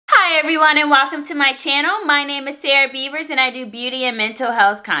Hi everyone and welcome to my channel. My name is Sarah Beavers and I do beauty and mental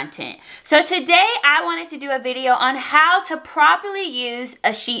health content. So today I wanted to do a video on how to properly use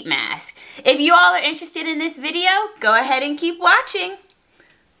a sheet mask. If you all are interested in this video, go ahead and keep watching.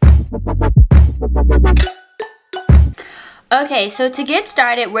 Okay, so to get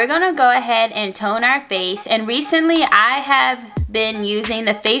started, we're going to go ahead and tone our face. And recently I have been using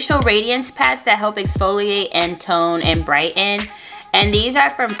the facial radiance pads that help exfoliate and tone and brighten. And these are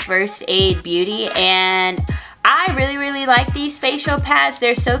from First Aid Beauty, and I really like these facial pads.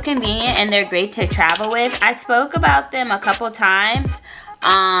 They're so convenient and they're great to travel with. I spoke about them a couple times,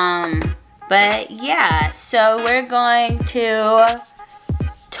 but yeah, so we're going to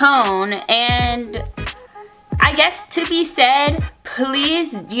tone, and I guess to be said,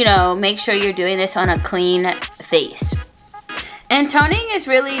 please, make sure you're doing this on a clean face. And toning is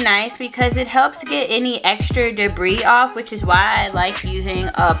really nice because it helps get any extra debris off, which is why I like using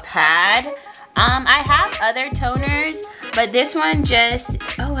a pad. I have other toners, but this one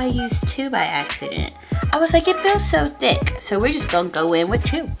I used 2 by accident. I was like, it feels so thick. So we're just gonna go in with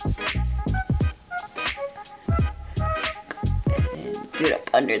 2. And get up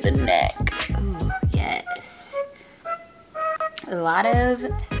under the neck. Ooh, yes. A lot of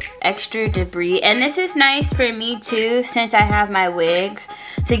extra debris, and this is nice for me too, since I have my wigs,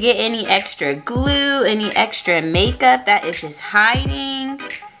 to get any extra glue, any extra makeup that is just hiding.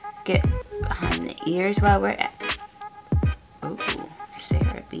 Get behind the ears while we're at. Oh,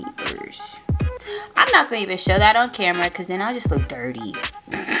 Sarah Beavers. I'm not gonna even show that on camera because then I'll just look dirty.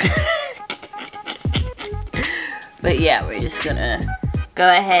 But yeah, we're just gonna go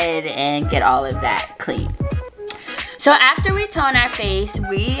ahead and get all of that clean. So after we tone our face,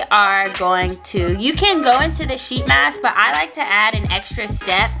 we are going to, you can go into the sheet mask, but I like to add an extra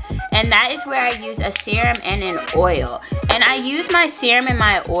step, and that is where I use a serum and an oil. And I use my serum and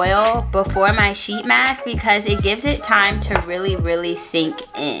my oil before my sheet mask because it gives it time to really sink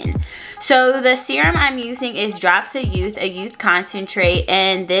in. So the serum I'm using is Drops of Youth, a youth concentrate,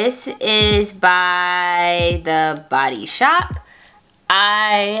 and this is by The Body Shop.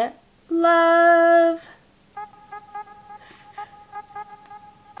 I love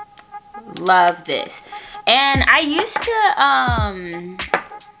this, and I used to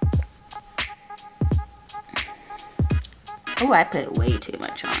oh, I put way too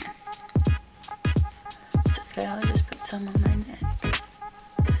much on. It's okay, I'll just put some on my neck.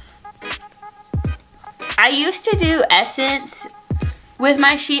 I used to do essence with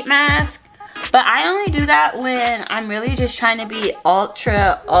my sheet mask, but I only do that when I'm really just trying to be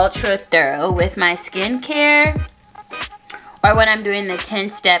ultra thorough with my skincare, or when I'm doing the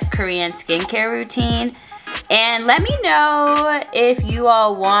 10-step Korean skincare routine. And let me know if you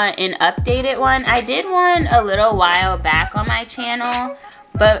all want an updated one. I did one a little while back on my channel,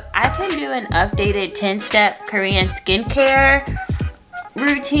 but I can do an updated 10-step Korean skincare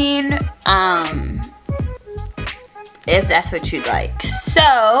routine if that's what you'd like.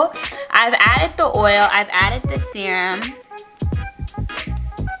 So I've added the oil, I've added the serum.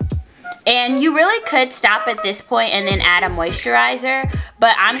 And you really could stop at this point and then add a moisturizer,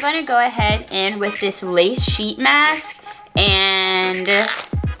 but I'm going to go ahead in with this lace sheet mask and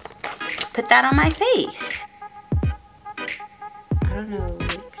put that on my face. I don't know,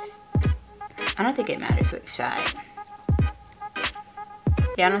 I don't think it matters which side.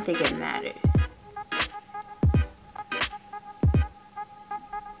 Yeah, I don't think it matters.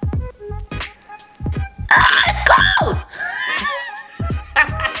 Ah, it's cold!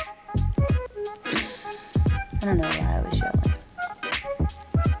 I don't know why I was yelling.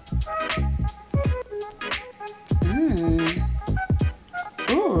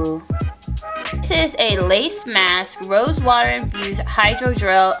 Ooh. This is a lace mask, rose water infused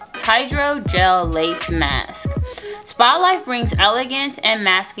hydrogel lace mask. Spa Life brings elegance and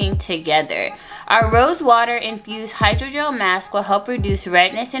masking together. Our rose water infused hydrogel mask will help reduce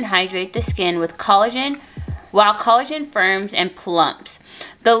redness and hydrate the skin with collagen, while collagen firms and plumps.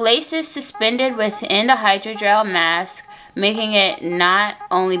 The lace is suspended within the hydrogel mask, making it not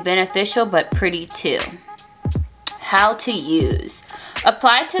only beneficial but pretty too. How to use.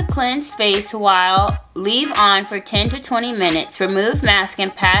 Apply to cleansed face while leave on for 10 to 20 minutes. Remove mask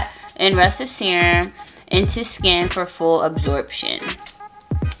and pat and rest of serum into skin for full absorption.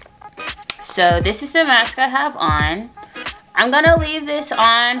 So this is the mask I have on. I'm going to leave this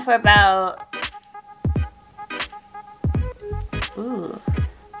on for about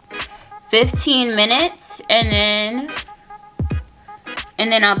 15 minutes, and then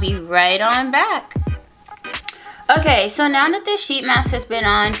I'll be right on back. Okay, so now that the sheet mask has been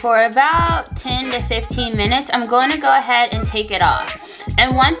on for about 10 to 15 minutes, I'm going to go ahead and take it off.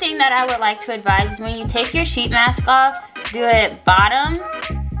 And one thing that I would like to advise is when you take your sheet mask off, do it bottom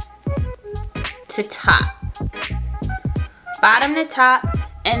to top. Bottom to top,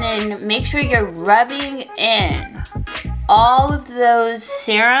 and then make sure you're rubbing in all of those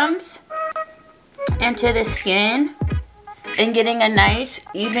serums into the skin and getting a nice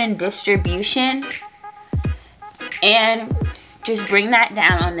even distribution, and just bring that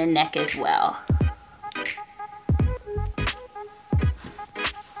down on the neck as well.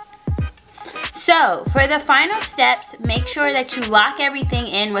 So for the final steps, make sure that you lock everything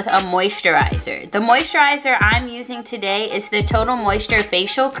in with a moisturizer. The moisturizer I'm using today is the Total Moisture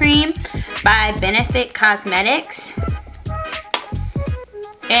Facial Cream by Benefit Cosmetics.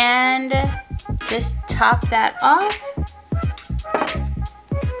 And just top that off.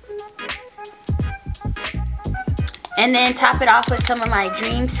 And then top it off with some of my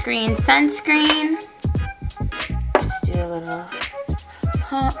Dream Screen sunscreen. Just do a little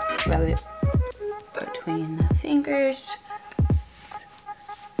pump, rub it between the fingers.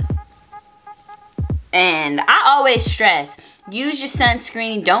 And I always stress, use your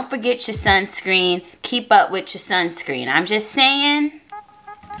sunscreen. Don't forget your sunscreen. Keep up with your sunscreen. I'm just saying,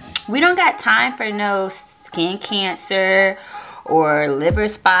 we don't got time for no skin cancer or liver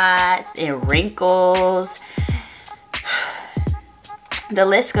spots and wrinkles. The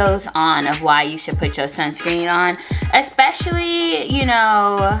list goes on of why you should put your sunscreen on. Especially, you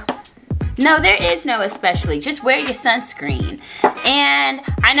know, no, there is no especially. Just wear your sunscreen. And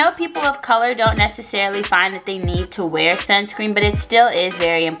I know people of color don't necessarily find that they need to wear sunscreen, but it still is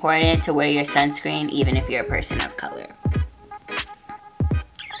very important to wear your sunscreen even if you're a person of color.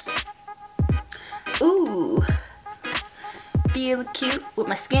 Ooh. Feel cute with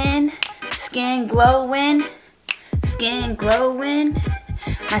my skin. Skin glowing. Skin glowing.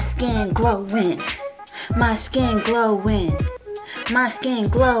 My skin glowing. My skin glowing. My skin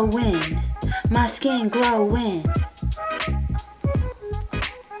glowing. My skin glowing.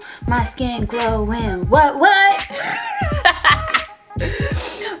 My skin glowing. What?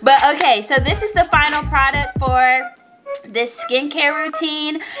 But okay, so this is the final product for this skincare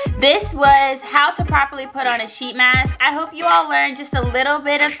routine. This was how to properly put on a sheet mask. I hope you all learned just a little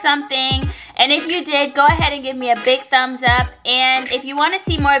bit of something. And if you did, go ahead and give me a big thumbs up. And if you want to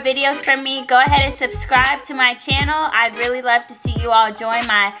see more videos from me, go ahead and subscribe to my channel. I'd really love to see you all join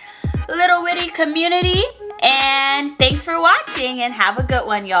my little witty community. And thanks for watching, and have a good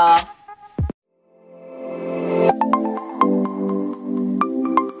one, y'all.